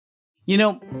You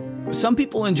know, some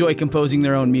people enjoy composing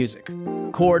their own music,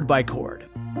 chord by chord,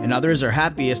 and others are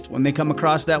happiest when they come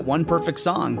across that one perfect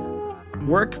song.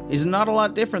 Work is not a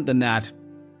lot different than that.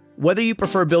 Whether you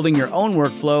prefer building your own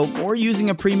workflow or using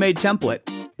a pre-made template,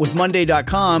 with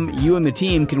Monday.com, you and the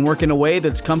team can work in a way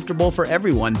that's comfortable for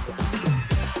everyone.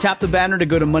 Tap the banner to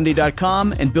go to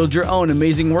Monday.com and build your own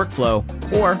amazing workflow,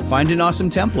 or find an awesome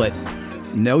template.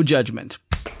 No judgment.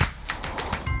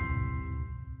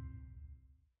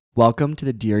 Welcome to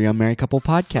the Dear Young Married Couple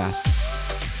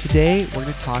podcast. Today, we're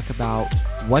going to talk about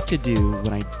what to do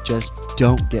when I just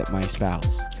don't get my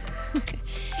spouse.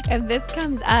 And this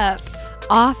comes up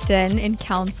often in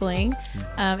counseling.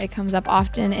 It comes up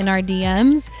often in our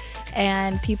DMs,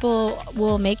 and people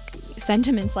will make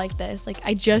sentiments like this, like,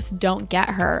 I just don't get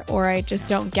her, or I just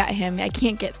don't get him. I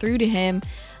can't get through to him.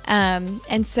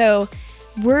 And so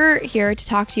we're here to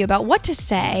talk to you about what to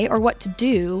say or what to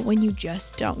do when you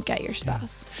just don't get your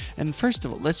spouse. And first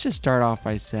of all, let's just start off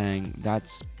by saying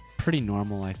that's pretty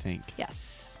normal, I think.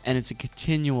 Yes. And it's a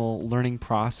continual learning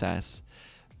process.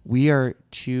 We are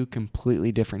two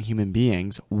completely different human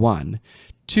beings, one.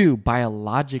 Two,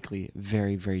 biologically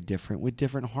very, very different, with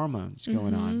different hormones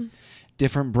going on.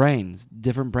 Different brains,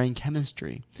 different brain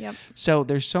chemistry. Yep. So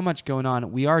there's so much going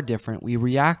on. We are different. We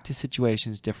react to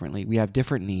situations differently. We have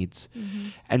different needs.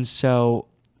 And so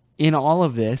in all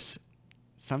of this,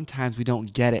 sometimes we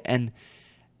don't get it. And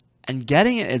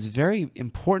getting it is very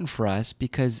important for us,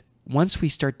 because once we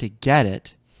start to get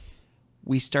it,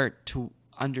 we start to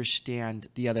understand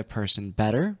the other person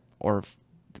better, or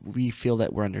we feel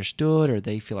that we're understood, or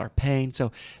they feel our pain.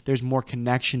 So there's more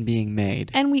connection being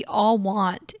made. And we all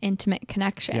want intimate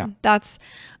connection. Yeah. That's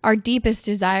our deepest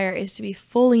desire, is to be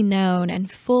fully known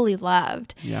and fully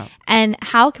loved. Yeah. And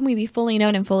how can we be fully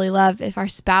known and fully loved if our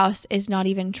spouse is not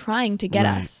even trying to get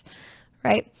Right. us?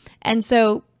 Right. And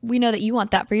so we know that you want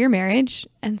that for your marriage.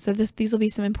 And so these will be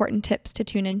some important tips to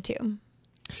tune into.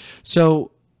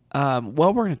 So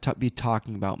what we're going to be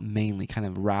talking about, mainly kind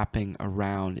of wrapping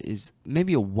around, is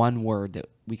maybe a one word that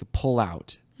we could pull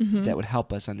out that would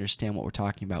help us understand what we're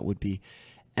talking about, would be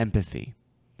empathy.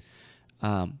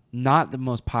 Not the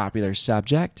most popular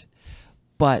subject,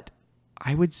 but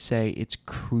I would say it's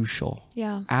crucial.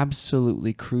 Yeah.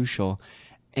 Absolutely crucial.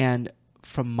 And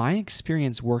from my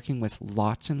experience working with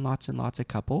lots and lots and lots of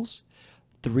couples,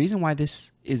 the reason why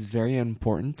this is very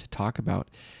important to talk about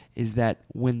is that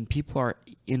when people are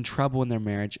in trouble in their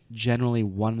marriage, generally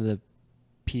one of the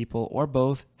people or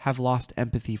both have lost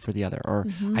empathy for the other, or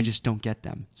I just don't get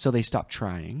them. So they stop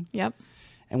trying. Yep.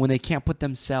 And when they can't put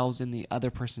themselves in the other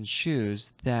person's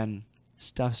shoes, then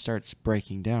stuff starts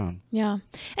breaking down. Yeah.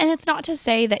 And it's not to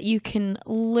say that you can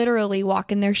literally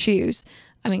walk in their shoes.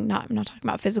 I mean, I'm not talking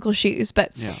about physical shoes,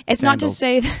 but it's not to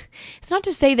say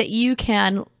that you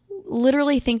can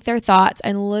literally think their thoughts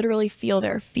and literally feel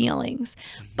their feelings,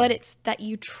 but it's that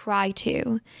you try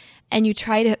to, and you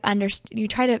try to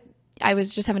understand. I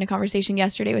was just having a conversation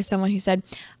yesterday with someone who said,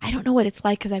 I don't know what it's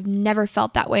like, because I've never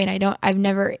felt that way, and I've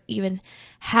never even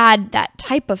had that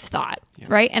type of thought. Yeah.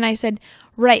 Right. And I said,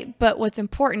 right. But what's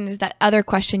important is that other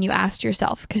question you asked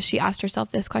yourself, because she asked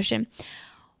herself this question: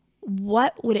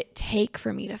 what would it take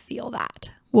for me to feel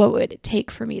that? What would it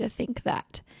take for me to think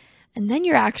that? And then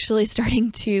you're actually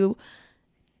starting to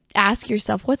ask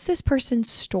yourself, what's this person's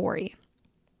story?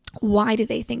 Why do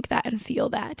they think that and feel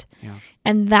that? Yeah.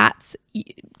 And that's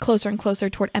closer and closer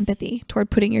toward empathy, toward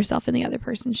putting yourself in the other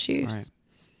person's shoes. Right.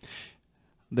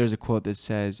 There's a quote that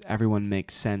says, everyone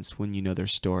makes sense when you know their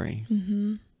story.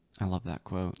 I love that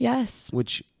quote. Yes.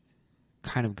 Which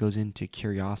kind of goes into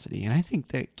curiosity. And I think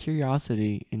that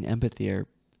curiosity and empathy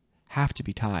have to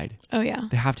be tied. Oh, yeah.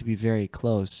 They have to be very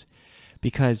close.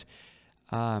 Because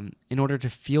in order to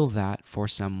feel that for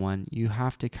someone, you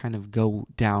have to kind of go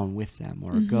down with them,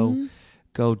 or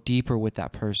go deeper with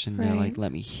that person. Right. You know, like,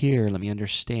 let me hear, let me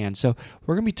understand. So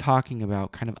we're going to be talking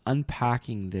about kind of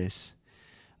unpacking this.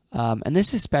 And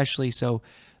this especially, so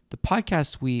the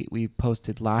podcast we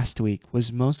posted last week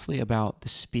was mostly about the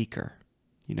speaker,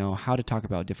 you know, how to talk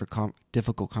about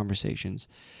difficult conversations.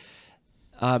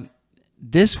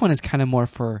 This one is kind of more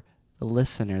for the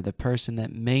listener, the person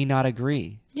that may not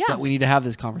agree that we need to have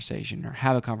this conversation, or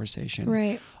have a conversation,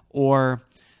 Right. or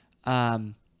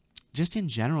just in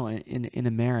general in a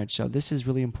marriage. So this is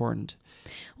really important.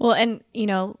 Well, and, you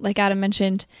know, like Adam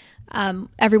mentioned,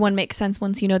 everyone makes sense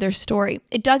once you know their story.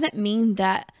 It doesn't mean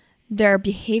that their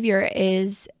behavior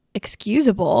is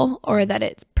excusable or that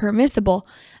it's permissible.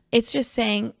 It's just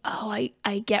saying, oh,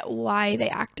 I get why they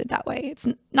acted that way. It's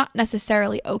not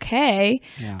necessarily okay,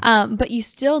 but you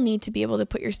still need to be able to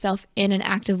put yourself in an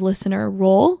active listener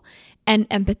role and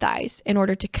empathize in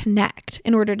order to connect,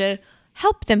 in order to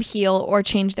help them heal or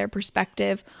change their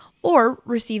perspective or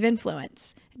receive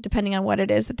influence, depending on what it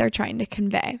is that they're trying to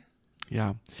convey.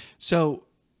 Yeah. So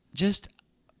just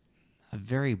a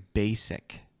very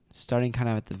basic, starting kind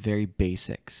of at the very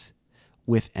basics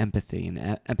with empathy and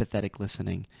empathetic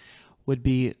listening would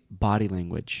be body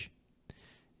language.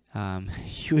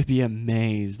 You would be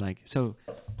amazed. Like, so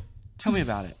tell me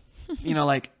about it.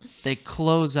 Like they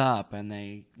close up and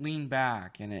they lean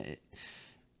back and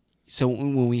so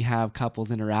when we have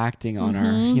couples interacting on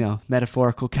our,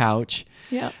 metaphorical couch,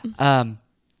 yeah,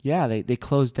 they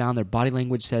close down. Their body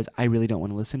language says, I really don't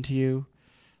want to listen to you.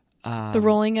 The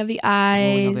rolling of the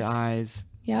eyes.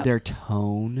 Yep. Their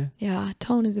tone. Yeah,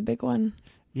 tone is a big one.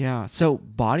 Yeah. So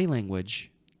body language,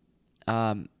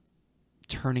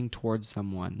 turning towards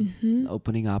someone,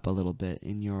 opening up a little bit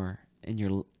in your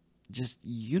just,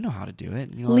 how to do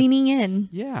it. Leaning in.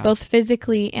 Yeah. Both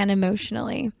physically and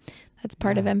emotionally. That's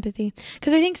part of empathy.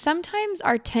 Because I think sometimes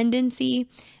our tendency,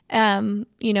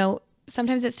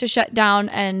 sometimes it's to shut down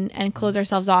and close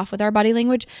ourselves off with our body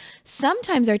language.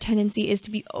 Sometimes our tendency is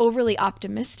to be overly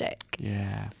optimistic.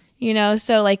 Yeah.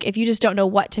 So like if you just don't know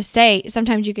what to say,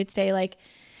 sometimes you could say like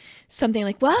something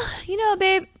like, well,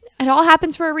 babe, it all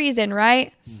happens for a reason,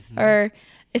 right? Or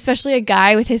especially a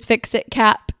guy with his fix-it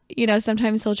cap,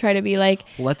 sometimes he'll try to be like,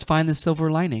 let's find the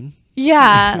silver lining.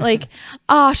 Yeah, like,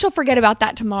 she'll forget about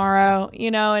that tomorrow,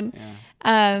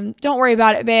 and don't worry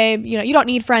about it, babe. You don't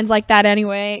need friends like that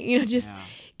anyway.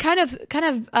 Kind of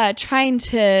trying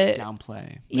to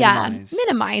downplay,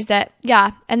 minimize it.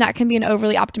 Yeah, and that can be an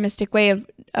overly optimistic way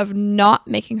of not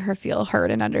making her feel heard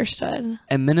and understood.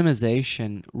 And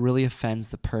minimization really offends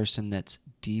the person that's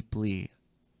deeply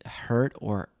hurt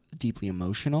or deeply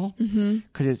emotional,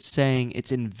 because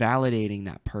it's invalidating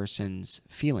that person's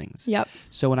feelings. Yep.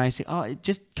 So when I say,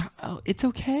 it's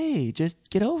okay, just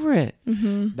get over it,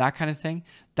 that kind of thing,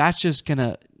 that's just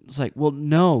gonna, it's like, well,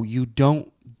 no, you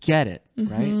don't get it,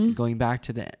 right? Going back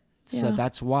to so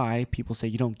that's why people say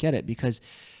you don't get it, because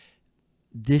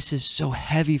this is so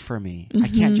heavy for me. I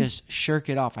can't just shirk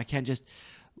it off. I can't just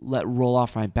let roll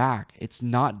off my back. It's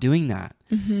not doing that.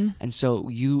 And so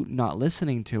you not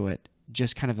listening to it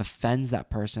just kind of offends that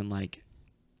person. Like,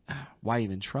 why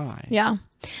even try? Yeah.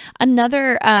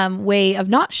 Another way of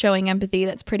not showing empathy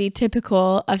that's pretty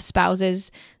typical of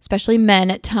spouses, especially men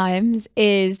at times,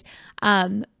 is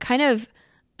kind of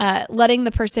letting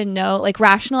the person know, like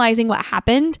rationalizing what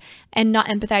happened and not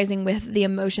empathizing with the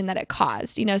emotion that it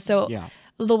caused. So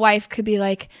the wife could be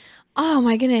like, oh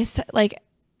my goodness, like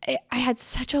I had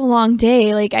such a long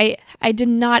day. Like I did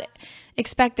not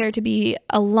expect there to be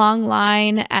a long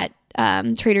line at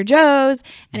Trader Joe's,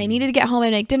 and I needed to get home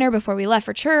and make dinner before we left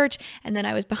for church, and then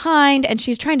I was behind, and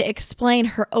she's trying to explain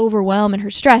her overwhelm and her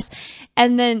stress,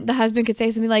 and then the husband could say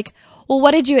something like, well,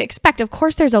 what did you expect? Of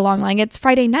course there's a long line. It's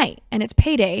Friday night and it's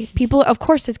payday. People, of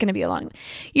course it's going to be a long,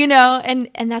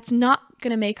 and that's not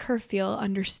going to make her feel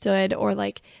understood or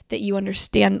like that you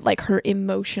understand like her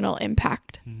emotional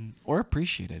impact or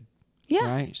appreciated. Yeah.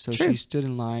 Right. So true. She stood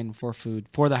in line for food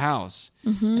for the house.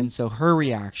 And so her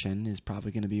reaction is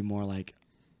probably going to be more like,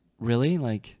 really?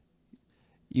 Like,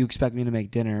 you expect me to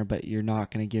make dinner, but you're not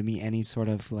going to give me any sort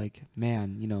of like,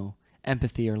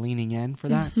 empathy or leaning in for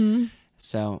that.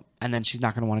 So, and then she's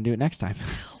not going to want to do it next time.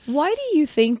 Why do you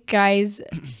think guys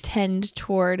tend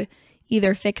toward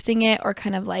either fixing it or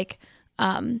kind of like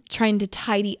trying to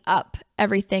tidy up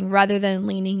everything rather than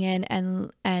leaning in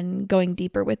and going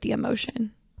deeper with the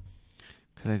emotion?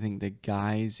 Because I think the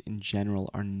guys in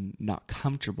general are not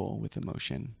comfortable with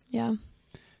emotion. Yeah.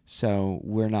 So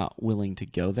we're not willing to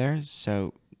go there.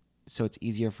 So it's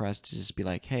easier for us to just be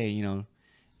like, hey,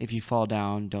 if you fall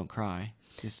down, don't cry.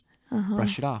 Just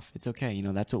brush it off. It's okay.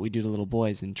 That's what we do to little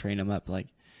boys and train them up like,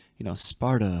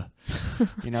 Sparta.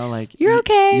 Like you're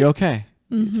okay. You're okay.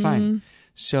 It's fine.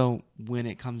 So when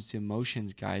it comes to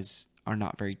emotions, guys are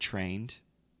not very trained.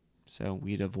 So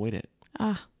we'd avoid it.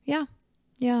 Yeah.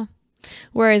 Yeah.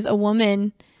 Whereas a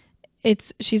woman,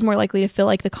 she's more likely to feel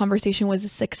like the conversation was a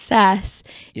success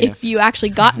if you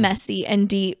actually got messy and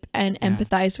deep and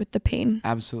empathized with the pain.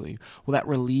 Absolutely. Well, that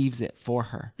relieves it for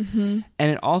her. And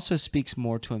it also speaks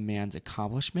more to a man's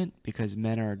accomplishment, because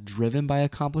men are driven by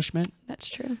accomplishment. That's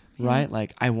true. Right? Yeah.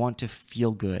 Like, I want to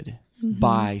feel good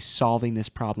by solving this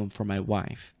problem for my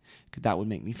wife, because that would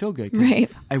make me feel good.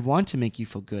 Right. I want to make you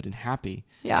feel good and happy.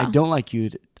 Yeah. I don't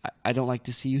like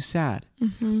to see you sad.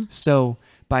 So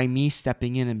by me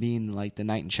stepping in and being like the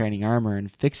knight in shining armor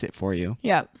and fix it for you,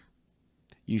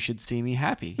 you should see me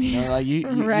happy. Like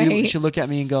you should look at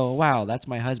me and go, wow, that's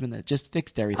my husband that just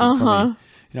fixed everything for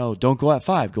me. Don't go at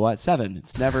 5, go at 7.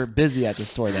 It's never busy at the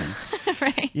store then.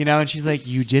 Right. And she's like,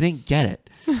 you didn't get it.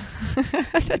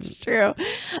 That's true.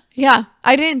 Yeah.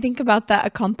 I didn't think about that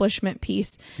accomplishment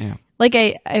piece. Yeah. Like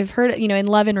I've heard, in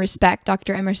Love and Respect,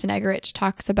 Dr. Emerson Eggerichs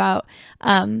talks about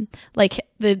like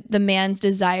the man's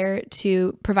desire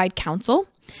to provide counsel,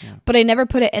 but I never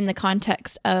put it in the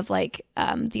context of like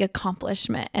the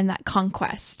accomplishment and that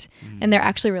conquest, and they're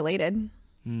actually related.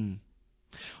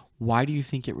 Why do you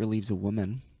think it relieves a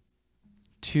woman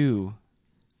to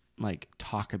like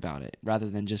talk about it rather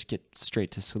than just get straight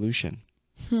to solution?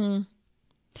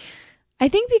 I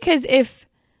think because if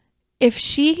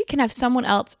she can have someone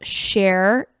else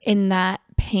share in that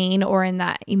pain or in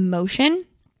that emotion,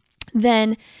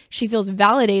 then she feels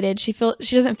validated. She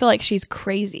doesn't feel like she's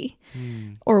crazy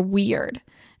or weird.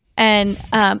 And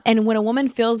when a woman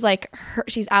feels like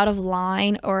she's out of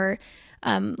line or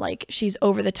like she's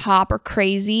over the top or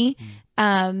crazy,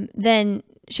 then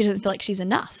she doesn't feel like she's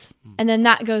enough. And then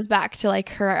that goes back to like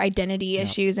her identity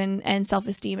issues and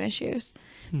self-esteem issues.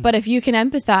 But if you can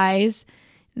empathize,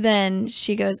 then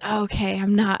she goes, oh, okay,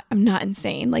 I'm not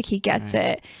insane. Like he gets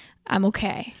it. I'm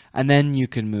okay. And then you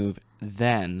can move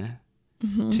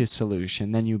to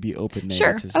solution. Then you'll be open to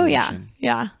solution. Oh yeah.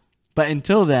 Yeah. But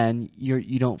until then,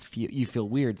 you feel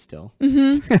weird still.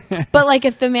 But like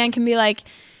if the man can be like,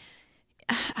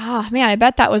 oh man, I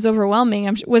bet that was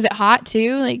overwhelming. Was it hot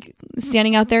too? Like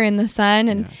standing out there in the sun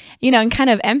and, and kind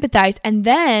of empathize and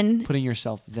then putting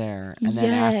yourself there and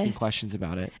then asking questions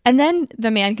about it. And then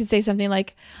the man can say something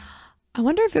like, I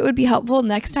wonder if it would be helpful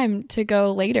next time to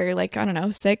go later, like, I don't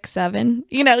know, 6, 7,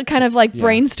 kind of like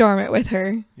brainstorm it with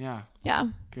her. Yeah. Yeah.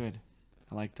 Good.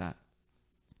 I like that.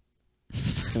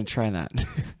 I'm going to try that.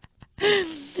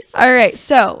 All right.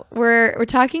 So we're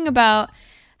talking about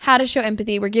how to show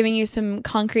empathy. We're giving you some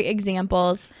concrete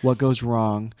examples. What goes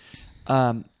wrong?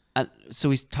 So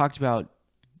we talked about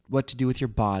what to do with your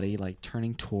body, like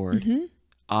turning toward,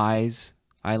 eyes,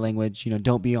 eye language.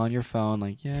 Don't be on your phone.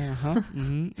 Like,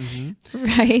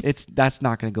 Right. That's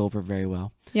not going to go over very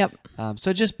well. Yep.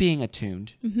 So just being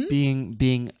attuned,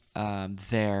 being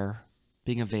there,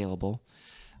 being available.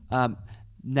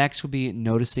 Next would be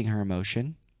noticing her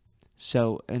emotion.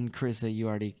 So, and Carissa, you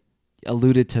already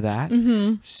alluded to that.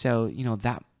 So,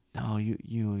 that, oh,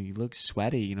 you look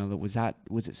sweaty.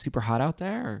 Was it super hot out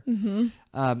there?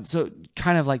 So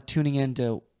kind of like tuning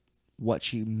into what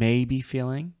she may be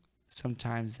feeling.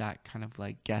 Sometimes that kind of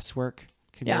like guesswork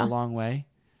can go a long way.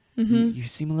 You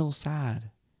seem a little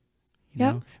sad,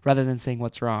 rather than saying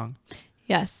what's wrong.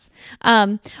 Yes.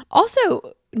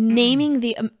 Also, naming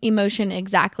the emotion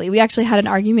exactly. We actually had an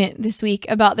argument this week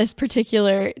about this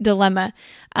particular dilemma.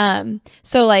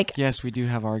 So like, yes, we do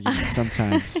have arguments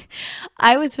sometimes.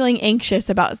 I was feeling anxious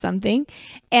about something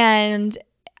and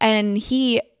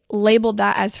he labeled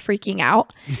that as freaking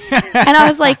out. And I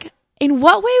was like, in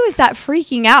what way was that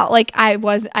freaking out? Like I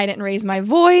didn't raise my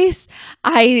voice.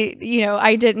 I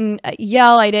didn't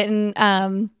yell.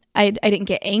 I didn't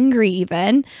get angry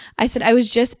even. I said I was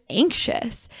just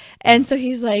anxious. And so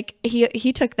he's like,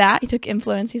 he took that, he took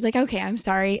influence. He's like, okay, I'm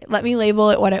sorry. Let me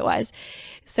label it what it was.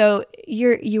 So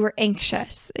you were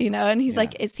anxious, and he's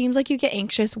like, it seems like you get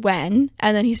anxious when,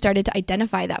 and then he started to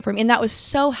identify that for me. And that was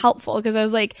so helpful because I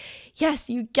was like, yes,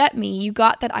 you get me. You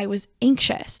got that I was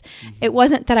anxious. It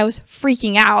wasn't that I was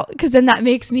freaking out, because then that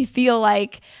makes me feel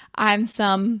like I'm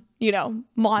some,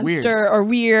 monster or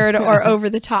weird or over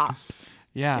the top.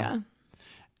 Yeah.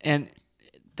 And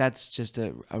that's just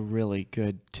a really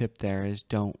good tip there is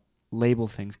don't label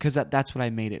things, because that's what I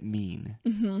made it mean.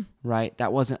 Right?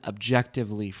 That wasn't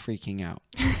objectively freaking out.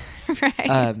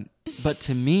 Right. But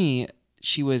to me,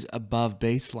 she was above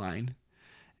baseline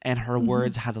and her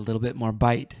words had a little bit more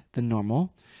bite than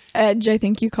normal. Edge, I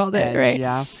think you called it, right?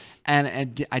 Yeah.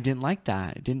 And I didn't like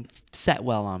that. It didn't set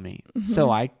well on me. So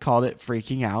I called it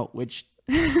freaking out, which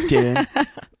didn't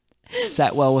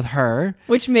set well with her,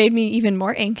 which made me even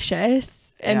more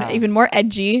anxious and even more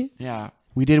edgy. Yeah,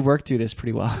 we did work through this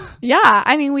pretty well. Yeah,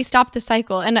 I mean, we stopped the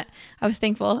cycle, and I was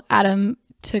thankful Adam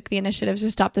took the initiative to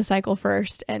stop the cycle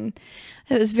first, and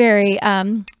it was very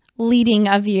leading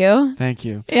of you. Thank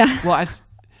you. Yeah. Well,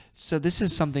 so this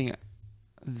is something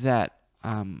that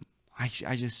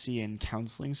I just see in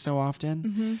counseling so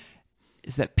often.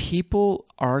 Is that people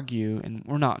argue, and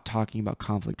we're not talking about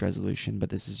conflict resolution, but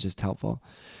this is just helpful.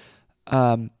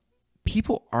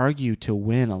 People argue to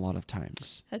win a lot of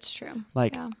times. That's true.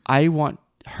 Like, I want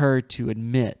her to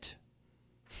admit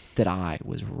that I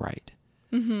was right.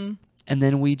 And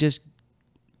then we just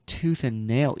tooth and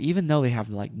nail, even though they have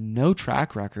like no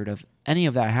track record of any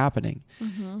of that happening.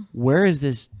 Where is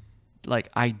this like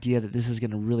idea that this is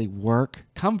going to really work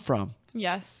come from?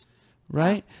 Yes.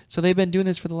 right? So they've been doing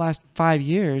this for the last 5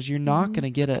 years. You're not going to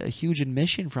get a huge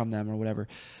admission from them or whatever.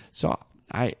 So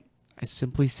I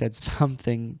simply said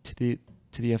something to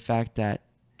the effect that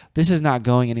this is not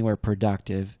going anywhere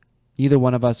productive. Neither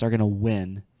one of us are going to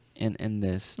win in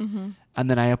this. And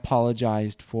then I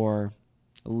apologized for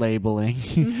labeling,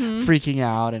 freaking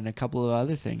out, and a couple of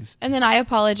other things. And then I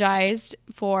apologized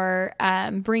for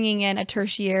bringing in a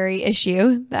tertiary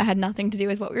issue that had nothing to do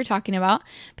with what we were talking about,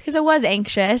 because I was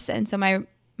anxious, and so my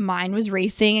mind was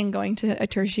racing and going to a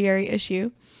tertiary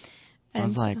issue. And I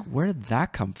was like, where did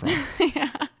that come from?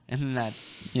 And that,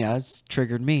 it's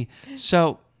triggered me.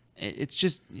 So it's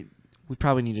just, we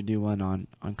probably need to do one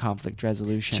on conflict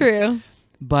resolution. True.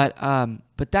 But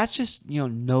that's just,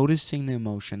 noticing the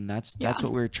emotion. That's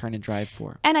what we're trying to drive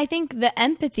for. And I think the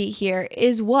empathy here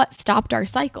is what stopped our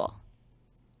cycle.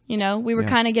 We were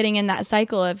kind of getting in that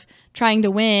cycle of trying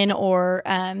to win or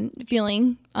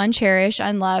feeling uncherished,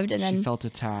 unloved, and then she felt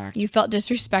attacked. You felt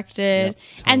disrespected. Yep,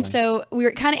 totally. And so we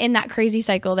were kind of in that crazy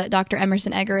cycle that Dr.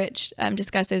 Emerson Eggerichs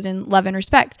discusses in Love and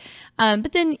Respect.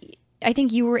 But then I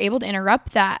think you were able to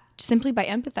interrupt that simply by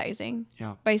empathizing,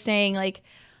 by saying like,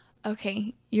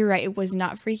 okay, you're right. It was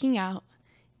not freaking out.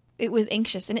 It was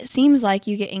anxious. And it seems like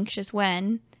you get anxious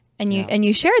when, and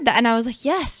you shared that. And I was like,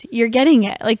 yes, you're getting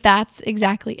it. Like, that's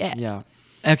exactly it. Yeah.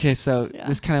 Okay. So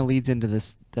this kind of leads into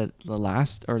the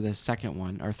last, or the second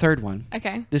one, or third one.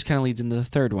 Okay. This kind of leads into the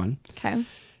third one. Okay.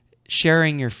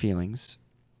 Sharing your feelings.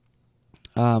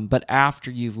 But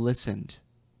after you've listened,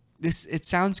 it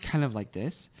sounds kind of like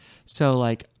this. So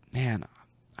like, man,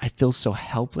 I feel so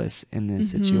helpless in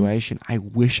this situation. I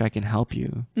wish I can help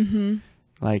you.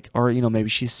 Like, or, maybe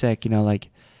she's sick, like,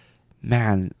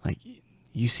 man, like,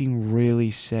 you seem really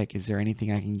sick. Is there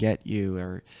anything I can get you?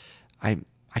 Or I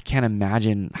can't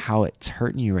imagine how it's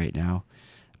hurting you right now.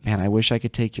 Man, I wish I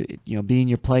could take your, be in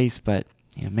your place, but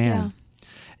man,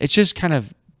 it's just kind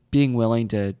of being willing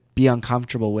to be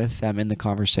uncomfortable with them in the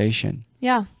conversation.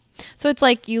 Yeah. So it's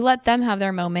like you let them have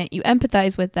their moment, you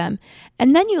empathize with them,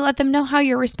 and then you let them know how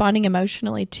you're responding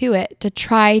emotionally to it to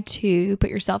try to put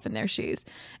yourself in their shoes.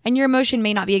 And your emotion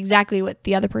may not be exactly what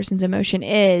the other person's emotion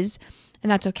is,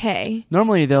 and that's okay.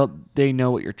 Normally they know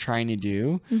what you're trying to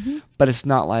do, but it's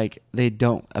not like they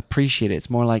don't appreciate it. It's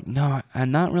more like, no,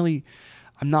 I'm not really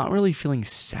feeling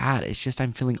sad. It's just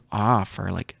I'm feeling off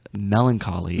or like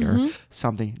melancholy or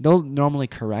something. They'll normally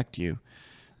correct you.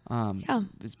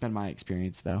 It's been my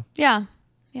experience though. Yeah.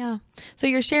 So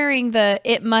you're sharing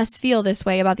it must feel this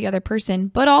way about the other person,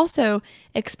 but also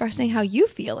expressing how you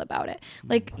feel about it.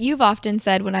 Like you've often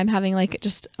said when I'm having like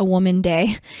just a woman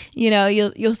day,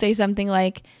 you'll say something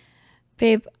like,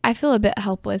 babe, I feel a bit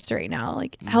helpless right now.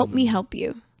 Like help me help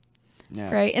you.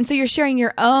 Yeah. Right. And so you're sharing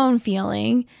your own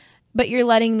feeling, but you're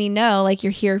letting me know like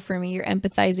you're here for me. You're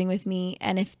empathizing with me.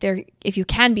 And if you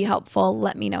can be helpful,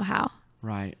 let me know how.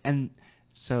 Right. And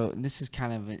so this is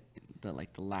kind of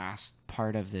the last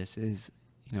part of this is,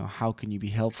 how can you be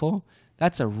helpful?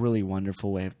 That's a really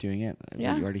wonderful way of doing it.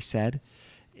 Yeah. What you already said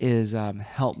is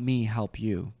help me help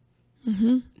you.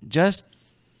 Just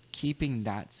keeping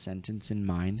that sentence in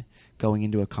mind, going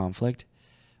into a conflict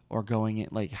or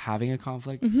having a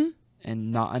conflict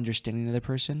and not understanding the other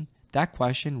person, that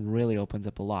question really opens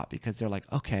up a lot because they're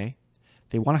like, okay,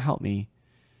 they want to help me.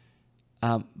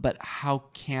 But how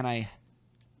can I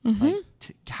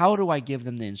how do I give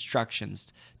them the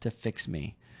instructions to fix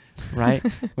me, right?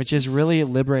 Which is really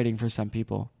liberating for some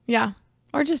people. Yeah.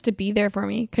 Or just to be there for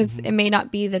me, because it may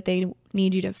not be that they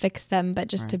need you to fix them, but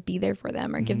just to be there for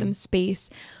them or give them space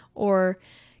or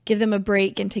give them a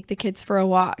break and take the kids for a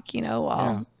walk,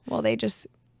 while they just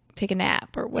take a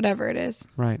nap or whatever it is.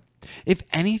 Right. If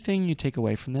anything you take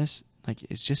away from this,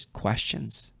 it's just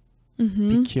questions.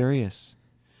 Be curious.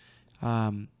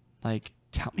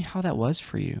 Tell me how that was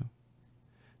for you.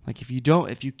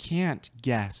 If you can't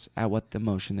guess at what the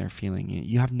emotion they're feeling,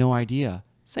 you have no idea.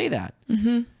 Say that.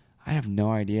 I have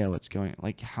no idea what's going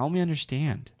on. Help me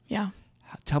understand. Yeah.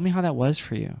 Tell me how that was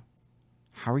for you.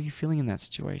 How are you feeling in that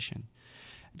situation?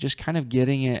 Just kind of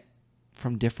getting it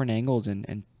from different angles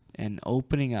and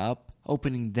opening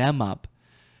them up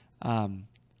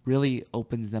really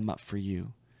opens them up for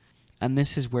you. And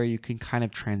this is where you can kind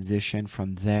of transition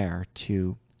from there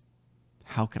to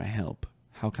how can I help?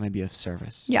 How can I be of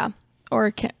service? Yeah.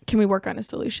 Or can we work on a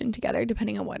solution together,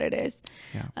 depending on what it is?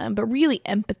 Yeah. But really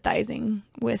empathizing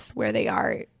with where they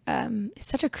are is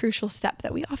such a crucial step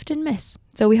that we often miss.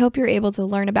 So we hope you're able to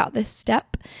learn about this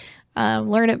step,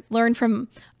 learn from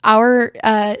our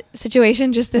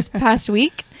situation just this past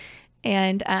week,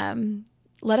 and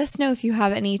let us know if you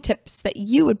have any tips that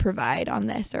you would provide on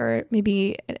this, or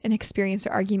maybe an experience or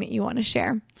argument you want to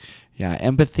share. Yeah,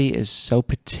 empathy is so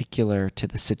particular to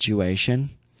the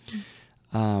situation.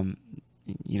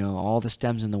 All the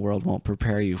stems in the world won't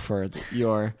prepare you for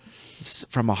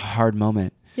from a hard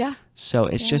moment. Yeah. So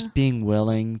it's just being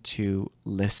willing to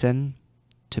listen,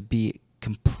 to be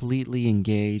completely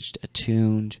engaged,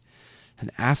 attuned,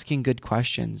 and asking good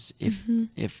questions if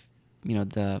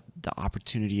the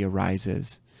opportunity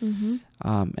arises.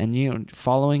 And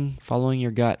following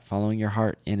your gut, following your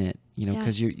heart in it,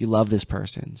 because you love this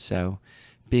person. So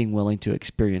being willing to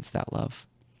experience that love.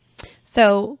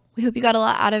 So we hope you got a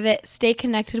lot out of it. Stay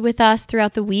connected with us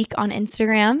throughout the week on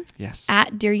Instagram. Yes.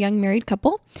 At Dear Young Married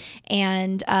Couple.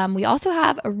 And we also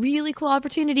have a really cool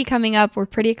opportunity coming up. We're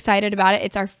pretty excited about it.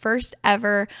 It's our first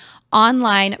ever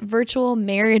online virtual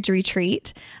marriage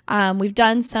retreat. We've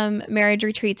done some marriage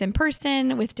retreats in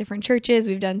person with different churches.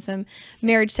 We've done some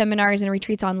marriage seminars and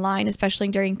retreats online, especially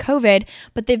during COVID,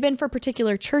 but they've been for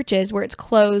particular churches where it's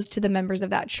closed to the members of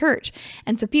that church.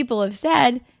 And so people have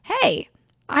said, hey,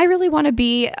 I really want to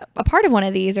be a part of one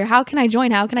of these, or how can I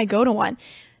join? How can I go to one?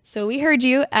 So we heard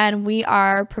you, and we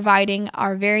are providing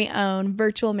our very own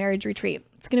virtual marriage retreat.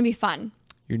 It's going to be fun.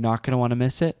 You're not going to want to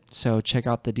miss it. So check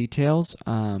out the details.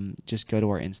 Just go to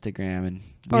our Instagram,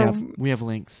 and we have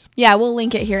links. Yeah, we'll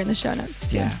link it here in the show notes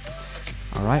too. Yeah.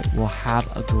 All right. Well,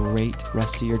 have a great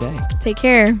rest of your day. Take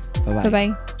care. Bye-bye.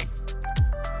 Bye-bye.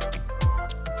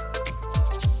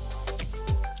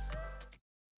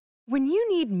 When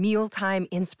you need mealtime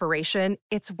inspiration,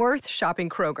 it's worth shopping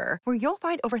Kroger, where you'll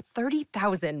find over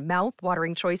 30,000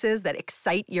 mouth-watering choices that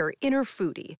excite your inner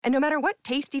foodie. And no matter what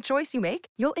tasty choice you make,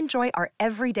 you'll enjoy our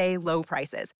everyday low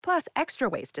prices, plus extra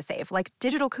ways to save, like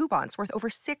digital coupons worth over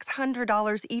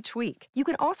 $600 each week. You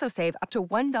can also save up to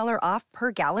 $1 off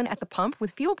per gallon at the pump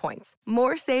with fuel points.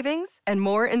 More savings and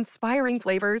more inspiring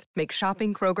flavors make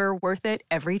shopping Kroger worth it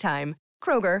every time.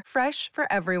 Kroger, fresh for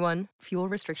everyone. Fuel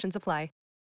restrictions apply.